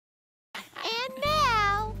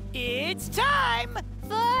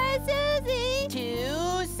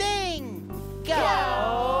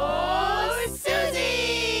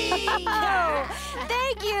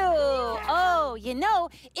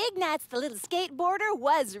Ignatz the little skateboarder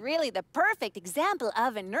was really the perfect example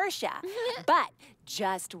of inertia. But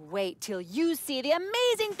just wait till you see the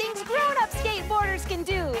amazing things grown-up skateboarders can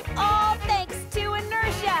do, all thanks to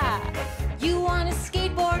inertia. You want to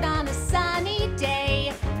skateboard on a sunny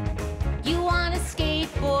day. You want to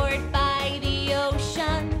skateboard by the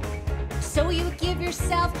ocean. So you give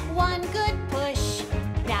yourself one good push.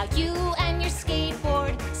 Now you and your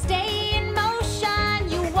skateboard stay in motion.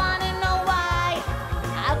 You want to know why?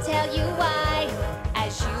 I'll tell you why.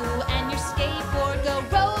 As you and your skateboard go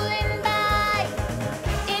rolling by.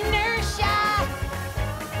 Inertia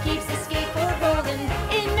keeps the skateboard rolling.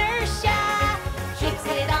 Inertia keeps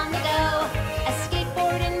it on the go. A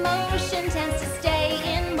skateboard in motion tends to stay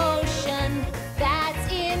in motion.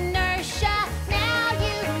 That's inertia. Now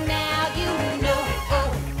you know. Oh,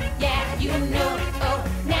 yeah, you know. Oh,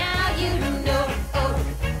 now you know. Oh,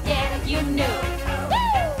 yeah, you know.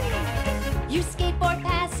 Woo! You skateboard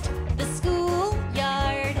past the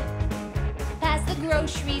schoolyard, past the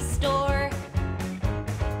grocery store.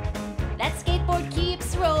 That skateboard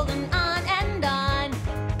keeps rolling on and on.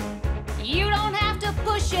 You don't have to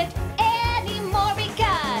push it anymore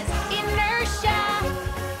because inertia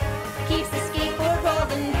keeps the skateboard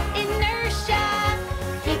rolling. Inertia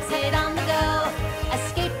keeps it on the go. A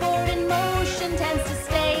skateboard in motion tends to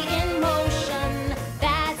stay in motion.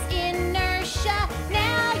 That's inertia.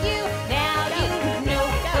 Now you know.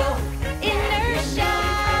 Oh, inertia.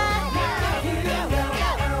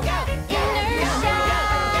 Inertia.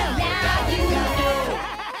 Now you know.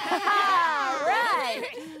 All right.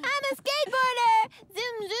 I'm a skateboarder.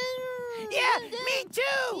 Zoom, zoom. Yeah, me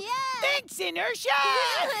too. Yeah. Thanks, Inertia.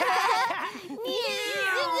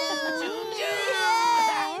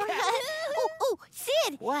 Oh,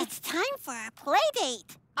 Sid, What? it's time for our play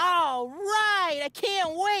date. All right, I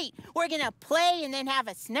can't wait. We're gonna play and then have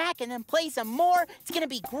a snack and then play some more. It's gonna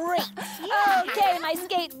be great. Okay, my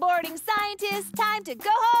skateboarding scientists, time to go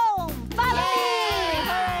home. Follow me.